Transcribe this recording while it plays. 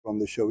on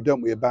the show,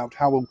 don't we, about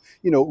how,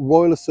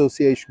 Royal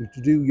Association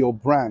to do your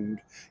brand,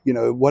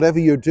 whatever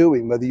you're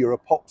doing, whether you're a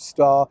pop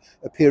star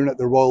appearing at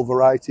the Royal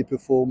Variety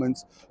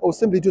Performance or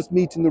simply just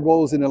meeting the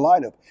Royals in a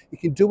lineup. You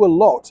can do a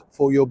lot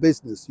for your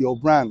business, your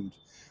brand.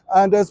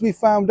 And as we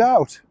found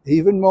out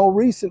even more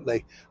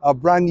recently, our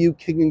brand new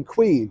King and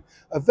Queen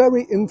are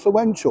very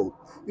influential.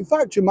 In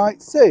fact, you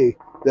might say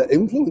they're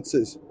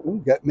influencers.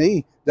 Ooh, get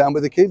me down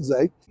with the kids,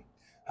 eh?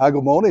 Hi,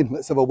 good morning.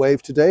 Let's have a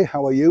wave today.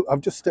 How are you?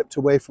 I've just stepped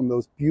away from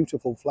those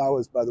beautiful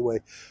flowers, by the way,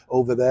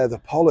 over there. The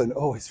pollen,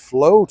 oh, it's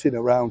floating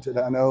around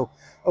today. I know.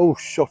 Oh,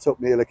 shut up,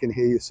 Neil. I can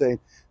hear you saying,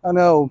 I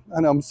know,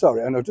 I'm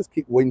sorry. I know, just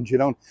keep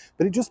whinging on.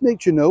 But it just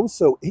makes your nose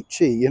so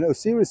itchy,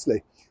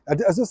 seriously.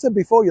 As I said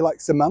before, you're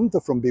like Samantha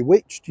from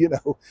Bewitched,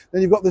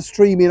 Then you've got the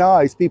streaming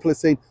eyes. People are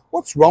saying,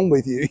 what's wrong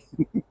with you?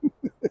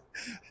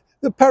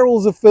 The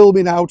perils of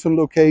filming out on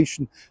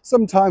location.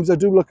 Sometimes I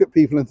do look at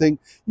people and think,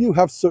 you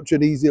have such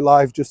an easy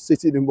life just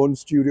sitting in one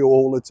studio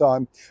all the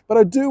time. But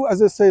I do,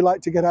 as I say,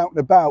 like to get out and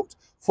about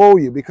for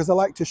you because I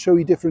like to show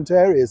you different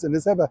areas. And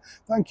as ever,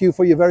 thank you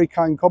for your very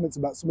kind comments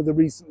about some of the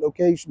recent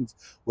locations.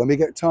 When we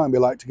get time, we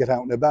like to get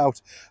out and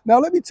about. Now,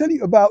 let me tell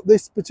you about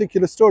this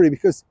particular story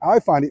because I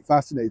find it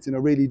fascinating, I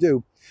really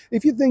do.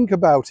 If you think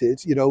about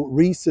it,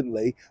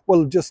 recently,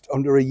 well, just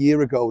under a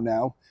year ago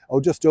now, or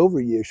just over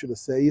a year, should I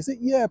say, is it?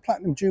 Yeah,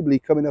 Platinum Jubilee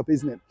coming up,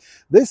 isn't it?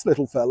 This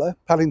little fella,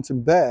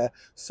 Paddington Bear,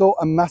 saw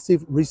a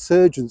massive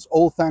resurgence,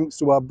 all thanks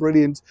to our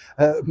brilliant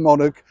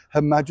monarch,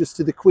 Her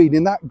Majesty the Queen,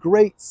 in that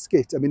great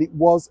skit. I mean, it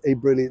was a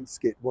brilliant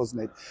skit,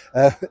 wasn't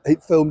it?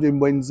 It filmed in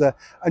Windsor,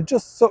 and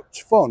just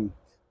such fun.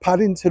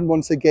 Paddington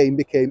once again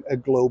became a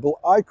global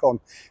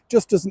icon.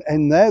 Just doesn't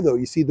end there though.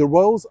 You see, the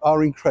Royals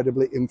are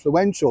incredibly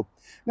influential.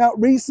 Now,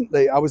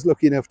 recently I was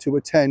lucky enough to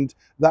attend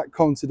that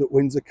concert at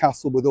Windsor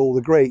Castle with all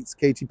the greats,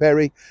 Katy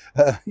Perry,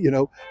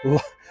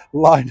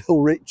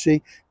 Lionel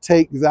Richie,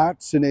 Take That,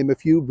 to name a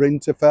few, Bryn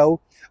Terfel.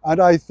 And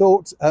I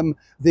thought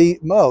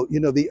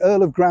the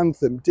Earl of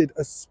Grantham did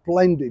a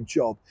splendid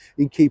job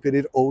in keeping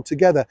it all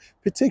together,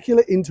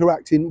 particularly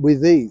interacting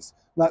with these.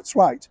 That's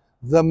right,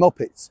 the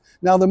Muppets.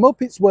 Now, the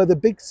Muppets were the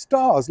big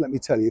stars, let me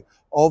tell you,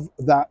 of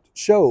that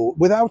show.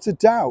 Without a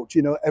doubt,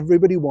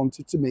 everybody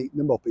wanted to meet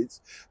the Muppets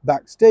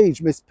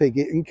backstage, Miss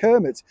Piggy and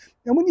Kermit.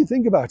 And when you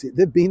think about it,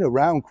 they've been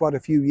around quite a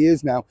few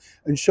years now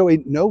and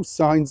showing no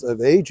signs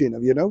of aging.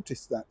 Have you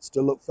noticed that?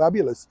 Still look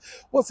fabulous.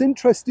 What's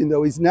interesting,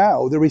 though, is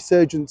now the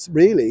resurgence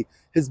really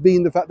has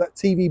been the fact that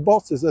TV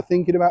bosses are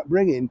thinking about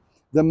bringing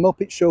the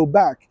Muppet Show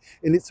back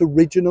in its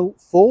original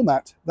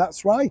format.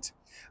 That's right.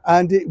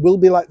 And it will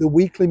be like the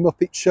weekly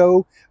Muppet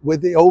Show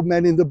with the old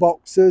men in the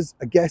boxes,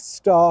 a guest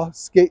star,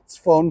 skits,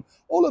 fun,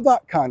 all of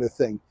that kind of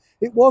thing.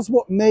 It was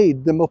what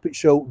made the Muppet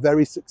Show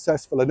very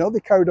successful. I know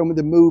they carried on with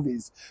the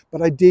movies,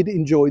 but I did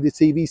enjoy the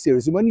TV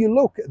series. And when you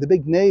look at the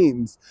big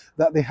names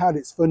that they had,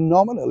 it's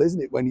phenomenal,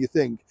 isn't it, when you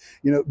think?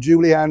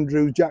 Julie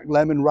Andrews, Jack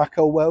Lemmon,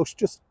 Raquel Welch,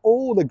 just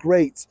all the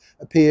greats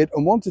appeared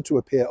and wanted to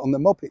appear on the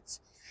Muppets.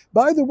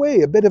 By the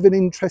way, a bit of an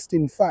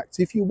interesting fact,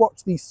 if you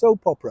watch the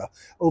soap opera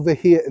over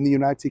here in the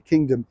United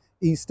Kingdom,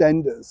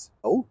 EastEnders,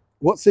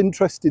 what's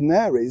interesting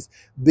there is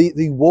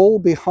the wall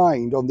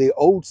behind, on the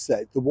old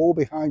set, the wall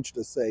behind, should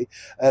I say,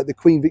 the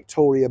Queen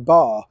Victoria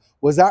Bar,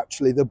 was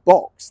actually the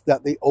box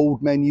that the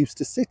old men used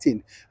to sit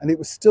in. And it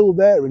was still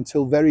there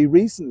until very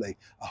recently.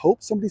 I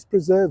hope somebody's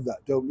preserved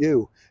that, don't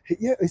you?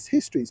 Yeah, it's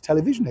history, it's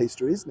television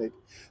history, isn't it?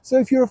 So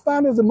if you're a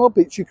fan of the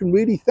Muppets, you can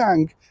really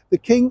thank the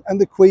King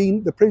and the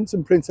Queen, the Prince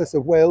and Princess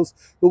of Wales,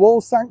 who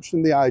all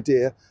sanctioned the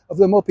idea of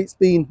the Muppets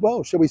being,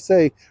 well, shall we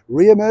say,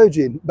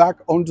 re-emerging back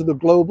onto the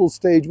global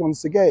stage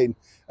once again.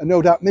 And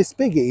no doubt Miss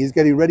Piggy is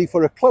getting ready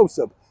for a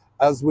close-up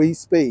as we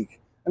speak.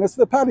 And as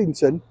for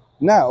Paddington,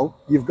 now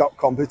you've got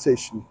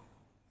competition.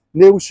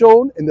 Neil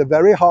Sean in the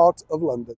very heart of London.